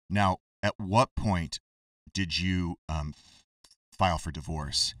Now, at what point did you file for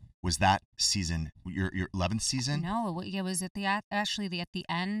divorce? Was that season your 11th season? No, it was at the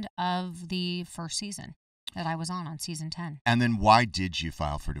end of the first season that I was on season 10. And then why did you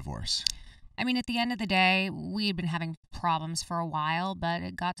file for divorce? I mean, at the end of the day, we had been having problems for a while, but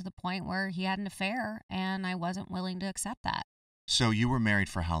it got to the point where he had an affair, and I wasn't willing to accept that. So you were married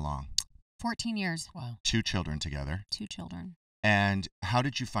for how long? 14 years. Wow. 2 children together. 2 children. And how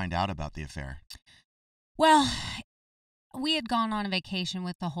did you find out about the affair? Well, we had gone on a vacation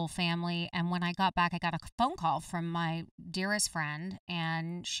with the whole family, and when I got back, I got a phone call from my dearest friend,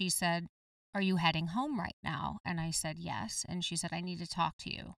 and she said, "Are you heading home right now?" And I said, "Yes." And she said, "I need to talk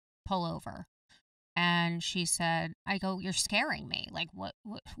to you. Pull over." And she said, I go, "You're scaring me. Like, what,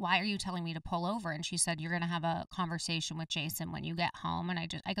 why are you telling me to pull over?" And she said, "You're going to have a conversation with Jason when you get home." And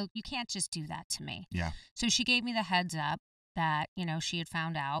I go, "You can't just do that to me." Yeah. So she gave me the heads up that, she had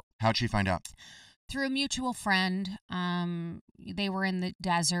found out. How'd she find out? Through a mutual friend. They were in the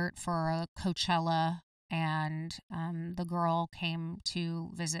desert for a Coachella, and the girl came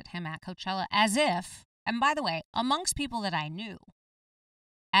to visit him at Coachella as if, and by the way, amongst people that I knew,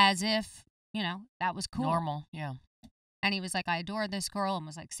 as if, that was cool. Normal, yeah. And he was like, "I adore this girl," and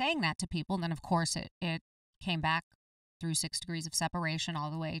was like saying that to people. And then, of course, it came back through 6 degrees of separation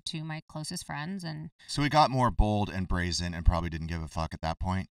all the way to my closest friends. And so he got more bold and brazen and probably didn't give a fuck at that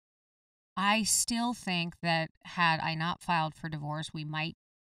point? I still think that had I not filed for divorce, we might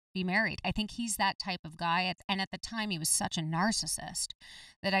be married. I think he's that type of guy. And at the time, he was such a narcissist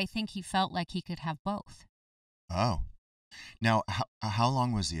that I think he felt like he could have both. Oh. Now, how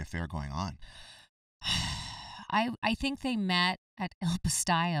long was the affair going on? I think they met at Il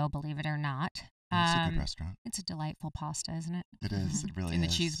Pastaio, believe it or not. It's a good restaurant. It's a delightful pasta, isn't it? It is. It really is. In the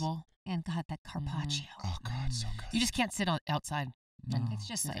cheese bowl. And God, that carpaccio. Oh, God, so good. You just can't sit outside. No. It's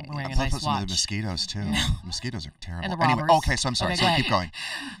just like wearing a Plus nice with some of watch. the mosquitoes, too. Yeah. Mosquitoes are terrible. And the anyway, robbers. okay, so I'm sorry. Okay, So go keep going.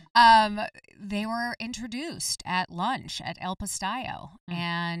 They were introduced at lunch at El Pastaio,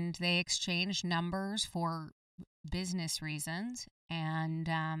 and they exchanged numbers for business reasons, and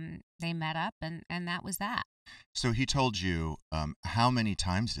they met up, and that was that. So he told you, how many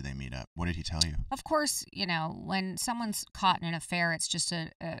times did they meet up? What did he tell you? Of course, when someone's caught in an affair, it's just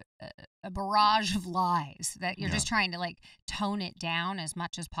a barrage of lies that you're just trying to like tone it down as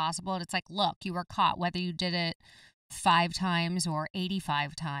much as possible. And it's like, look, you were caught, whether you did it 5 times or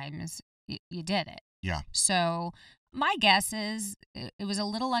 85 times, you did it. Yeah. So my guess is it was a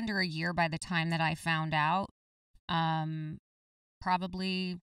little under a year by the time that I found out,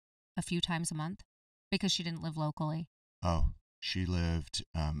 probably a few times a month. Because she didn't live locally. Oh, she lived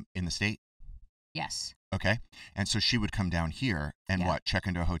in the state? Yes. Okay. And so she would come down here and check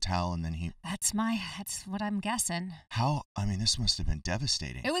into a hotel, and then he... That's what I'm guessing. This must have been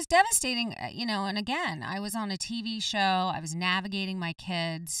devastating. It was devastating, and again, I was on a TV show. I was navigating my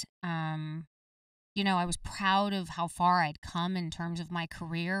kids. I was proud of how far I'd come in terms of my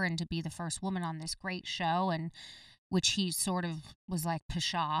career and to be the first woman on this great show, and which he sort of was like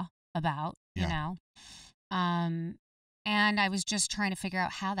pshaw about, and I was just trying to figure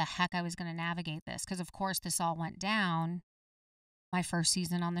out how the heck I was going to navigate this. Because, of course, this all went down my first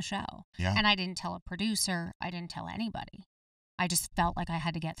season on the show. Yeah. And I didn't tell a producer. I didn't tell anybody. I just felt like I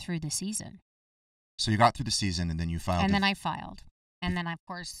had to get through the season. So you got through the season, and then you filed. And then I filed. And then, of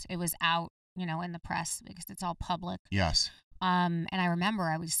course, it was out, in the press because it's all public. Yes. And I remember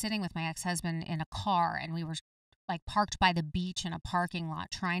I was sitting with my ex-husband in a car, and we were like parked by the beach in a parking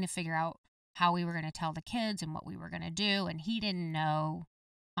lot trying to figure out how we were going to tell the kids and what we were going to do. And he didn't know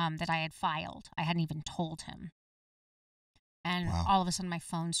that I had filed. I hadn't even told him. And all of a sudden my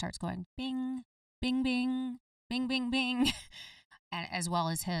phone starts going bing, bing, bing, bing, bing, bing, and, as well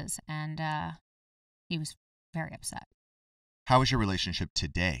as his. And he was very upset. How is your relationship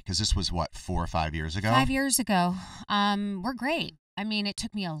today? Because this was, 4 or 5 years ago? 5 years ago. We're great. It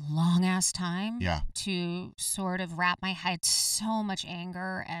took me a long-ass time to sort of wrap my head. So much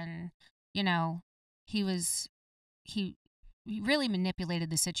anger, and, he really manipulated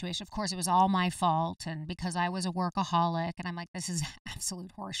the situation. Of course, it was all my fault, and because I was a workaholic, and I'm like, this is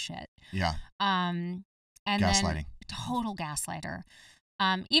absolute horseshit. Yeah. And gaslighting. Then total gaslighter.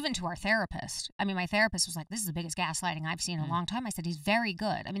 Even to our therapist. My therapist was like, this is the biggest gaslighting I've seen in a long time. I said, he's very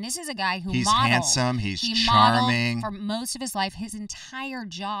good. This is a guy who he's modeled. Handsome. He's charming. For most of his life, his entire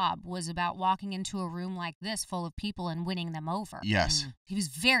job was about walking into a room like this full of people and winning them over. Yes. He was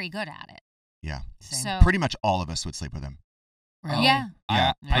very good at it. Yeah. So pretty much all of us would sleep with him. Really? Yeah.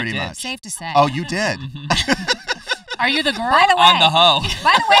 Yeah, pretty much. Safe to say. Oh, you did? Are you the girl by the way, on the hoe?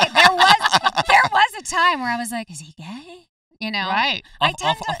 By the way, there was a time where I was like, is he gay? You know, Right. I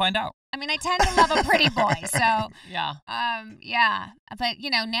tend I'll find out. I mean, I tend to love a pretty boy, so Yeah. yeah. But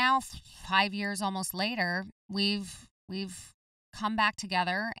now 5 years almost later, we've come back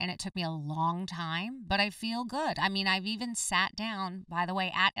together, and it took me a long time, but I feel good. I mean, I've even sat down, by the way,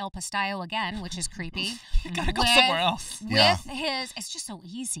 at El Pastillo again, which is creepy. You gotta go somewhere else. With his, it's just so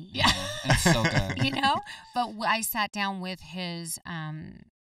easy. Yeah. It's so good. But I sat down with his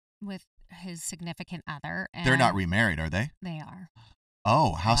significant other. And They're not remarried, are they? They are.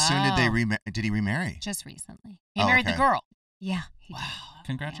 Oh, how soon did they Wow. did he remarry? Just recently. He Oh, married okay. the girl. Yeah. he Wow. did.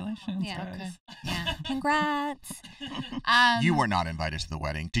 Congratulations, Yeah. guys. Yeah. Congrats. You were not invited to the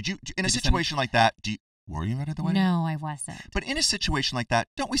wedding. Did you? In a Did you send- situation like that, were you invited to the wedding? No, I wasn't. But in a situation like that,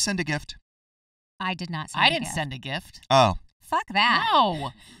 don't we send a gift? I did not send I a didn't gift. send a gift. Oh, Fuck that.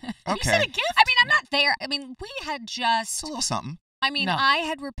 No. You sent okay. a gift? I mean, I'm not there. I mean, we had It's just a little something. No. I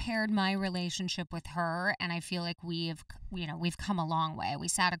had repaired my relationship with her, and I feel like we've come a long way. We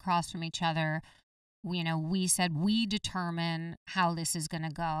sat across from each other. We said we determine how this is going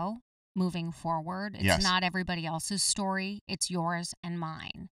to go moving forward. It's Yes. not everybody else's story. It's yours and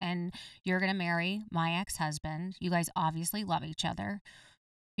mine. And you're going to marry my ex-husband. You guys obviously love each other.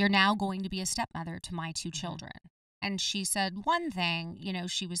 You're now going to be a stepmother to my 2 children. And she said one thing,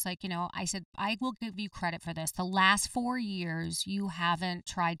 she was like, I said, I will give you credit for this. The last 4 years, you haven't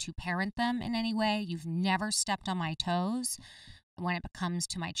tried to parent them in any way. You've never stepped on my toes when it comes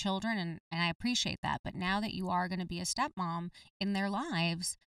to my children. And I appreciate that. But now that you are going to be a stepmom in their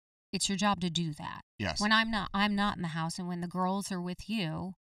lives, it's your job to do that. Yes. When I'm not in the house. And when the girls are with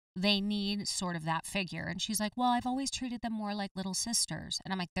you, they need sort of that figure. And she's like, well, I've always treated them more like little sisters.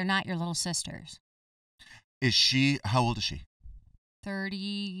 And I'm like, they're not your little sisters. Is she? How old is she?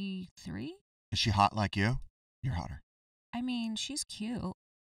 33? Is she hot like you? You're hotter. I mean, she's cute.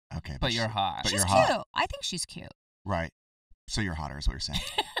 Okay. But you're hot. But She's you're cute. hot. I think she's cute. Right. So you're hotter, is what you're saying.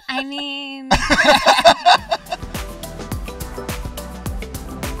 I mean,